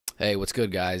Hey, what's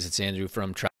good, guys? It's Andrew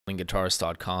from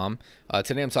travelingguitarist.com.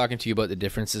 Today I'm talking to you about the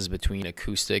differences between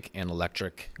acoustic and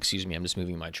electric. Excuse me, I'm just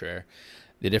moving my chair.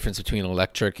 The difference between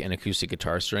electric and acoustic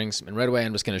guitar strings. And right away,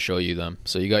 I'm just going to show you them.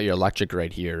 So you got your electric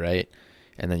right here, right?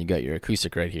 And then you got your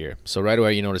acoustic right here. So right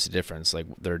away, you notice a difference, like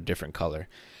they're a different color.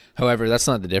 However, that's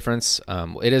not the difference.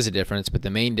 It is a difference, but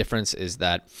the main difference is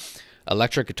that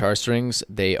electric guitar strings,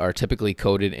 they are typically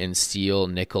coated in steel,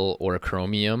 nickel, or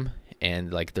chromium.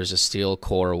 And like there's a steel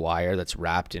core wire that's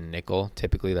wrapped in nickel.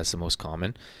 Typically that's the most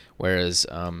common. Whereas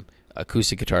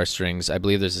acoustic guitar strings, I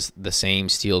believe there's the same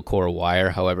steel core wire.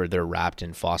 However, they're wrapped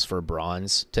in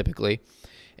phosphor-bronze typically.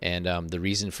 And the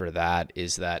reason for that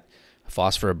is that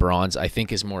phosphor-bronze, I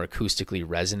think, is more acoustically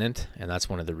resonant. And that's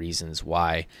one of the reasons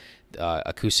why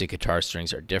acoustic guitar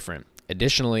strings are different.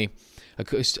 Additionally,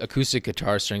 acoustic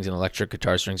guitar strings and electric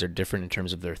guitar strings are different in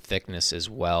terms of their thickness as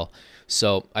well.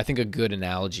 So I think a good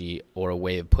analogy or a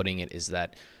way of putting it is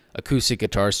that acoustic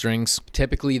guitar strings,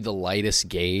 typically the lightest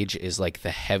gauge is like the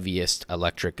heaviest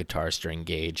electric guitar string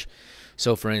gauge.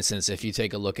 So for instance, if you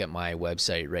take a look at my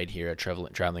website right here at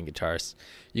Traveling Guitarist,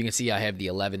 you can see I have the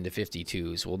 11 to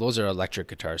 52s. Well, those are electric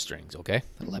guitar strings, okay?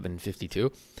 11 to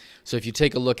 52. So if you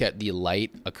take a look at the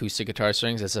light acoustic guitar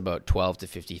strings, that's about 12 to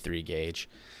 53 gauge.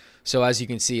 So as you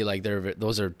can see, like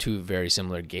those are two very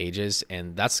similar gauges,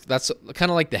 and that's kind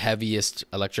of like the heaviest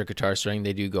electric guitar string.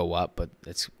 They do go up, but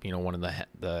it's one of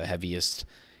the heaviest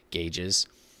gauges,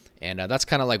 and that's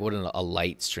kind of like what a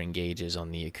light string gauge is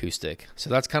on the acoustic. So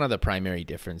that's kind of the primary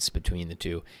difference between the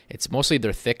two. It's mostly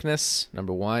their thickness,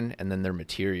 number one, and then their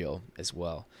material as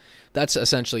well. That's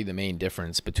essentially the main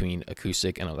difference between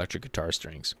acoustic and electric guitar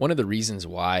strings. One of the reasons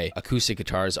why acoustic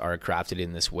guitars are crafted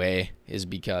in this way is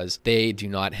because they do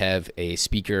not have a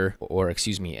speaker or,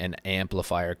 an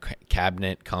amplifier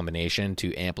cabinet combination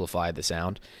to amplify the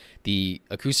sound. The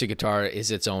acoustic guitar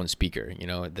is its own speaker,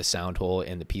 the sound hole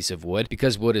in the piece of wood.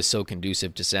 Because wood is so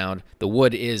conducive to sound, the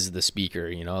wood is the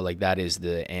speaker, like that is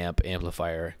the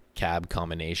amplifier cab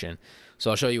combination. So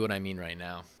I'll show you what I mean right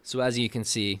now. So as you can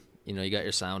see, you got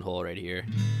your sound hole right here,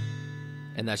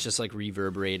 and that's just like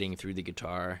reverberating through the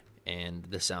guitar, and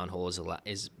the sound hole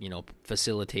is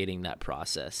facilitating that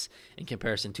process in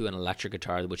comparison to an electric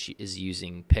guitar, which is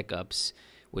using pickups,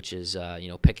 which is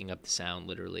picking up the sound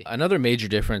literally. Another major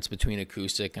difference between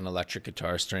acoustic and electric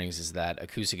guitar strings is that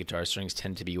acoustic guitar strings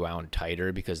tend to be wound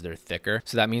tighter because they're thicker.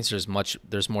 So that means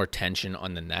there's more tension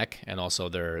on the neck, and also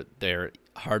they're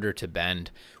harder to bend,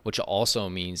 which also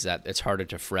means that it's harder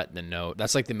to fret the note.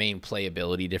 That's like the main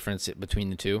playability difference between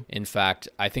the two. In fact,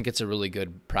 I think it's a really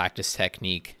good practice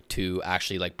technique to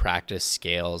actually like practice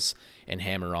scales and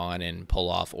hammer on and pull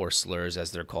off, or slurs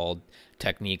as they're called,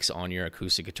 techniques on your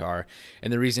acoustic guitar.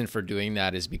 And the reason for doing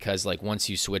that is because like once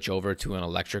you switch over to an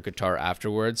electric guitar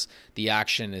afterwards, the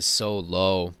action is so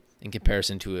low in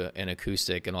comparison to an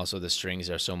acoustic, and also the strings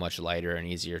are so much lighter and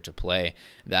easier to play,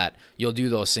 that you'll do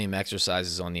those same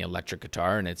exercises on the electric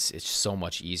guitar, and it's so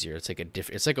much easier.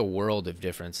 It's like a world of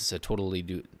difference. It's a totally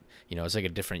it's like a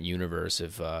different universe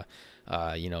of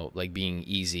like being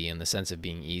easy, in the sense of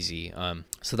being easy.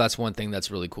 So that's one thing that's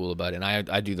really cool about it,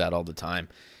 and I do that all the time,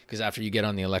 because after you get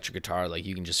on the electric guitar, like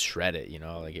you can just shred it,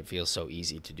 like it feels so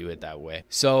easy to do it that way.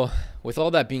 So with all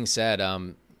that being said,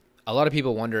 a lot of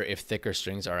people wonder if thicker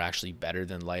strings are actually better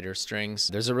than lighter strings.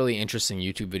 There's a really interesting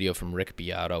YouTube video from Rick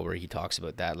Beato where he talks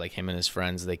about that. Like him and his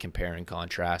friends, they compare and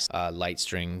contrast light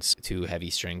strings to heavy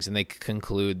strings, and they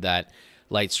conclude that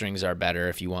light strings are better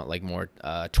if you want like more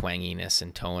twanginess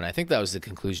and tone. I think that was the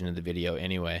conclusion of the video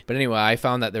anyway. But anyway, I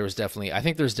found that there's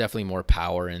definitely more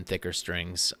power in thicker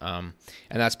strings. And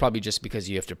that's probably just because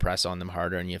you have to press on them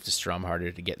harder and you have to strum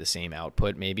harder to get the same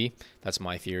output, maybe. That's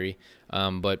my theory.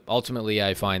 But ultimately,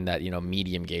 I find that,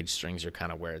 medium gauge strings are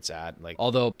kind of where it's at. Like,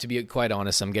 although to be quite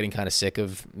honest, I'm getting kind of sick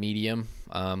of medium.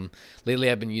 Lately,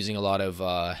 I've been using a lot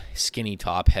of skinny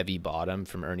top, heavy bottom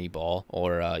from Ernie Ball,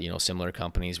 or similar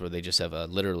companies where they just have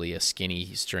literally a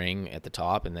skinny string at the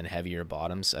top and then heavier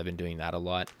bottoms. I've been doing that a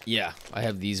lot. Yeah, I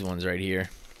have these ones right here.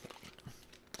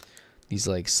 These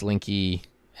like slinky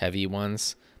heavy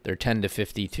ones. They're 10 to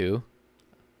 52.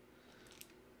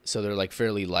 So they're like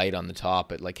fairly light on the top,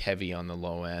 but like heavy on the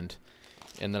low end.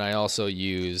 And then I also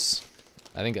use,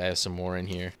 I think I have some more in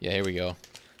here. Yeah, here we go.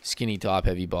 Skinny top,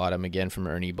 heavy bottom, again from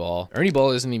Ernie Ball. Ernie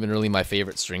Ball isn't even really my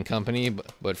favorite string company,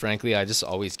 but frankly, I just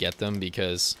always get them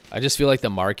because I just feel like the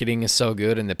marketing is so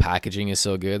good and the packaging is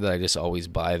so good that I just always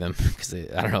buy them because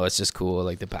I don't know, it's just cool.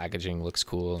 Like the packaging looks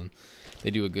cool, and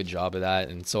they do a good job of that,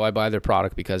 and so I buy their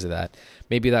product because of that.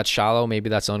 Maybe that's shallow,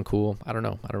 maybe that's uncool. I don't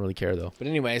know. I don't really care though. But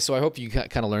anyway, so I hope you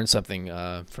kind of learned something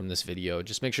from this video.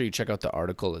 Just make sure you check out the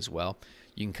article as well.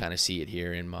 You can kind of see it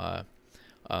here in my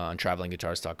on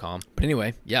travelingguitars.com. But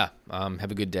anyway, yeah,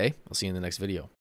 have a good day. I'll see you in the next video.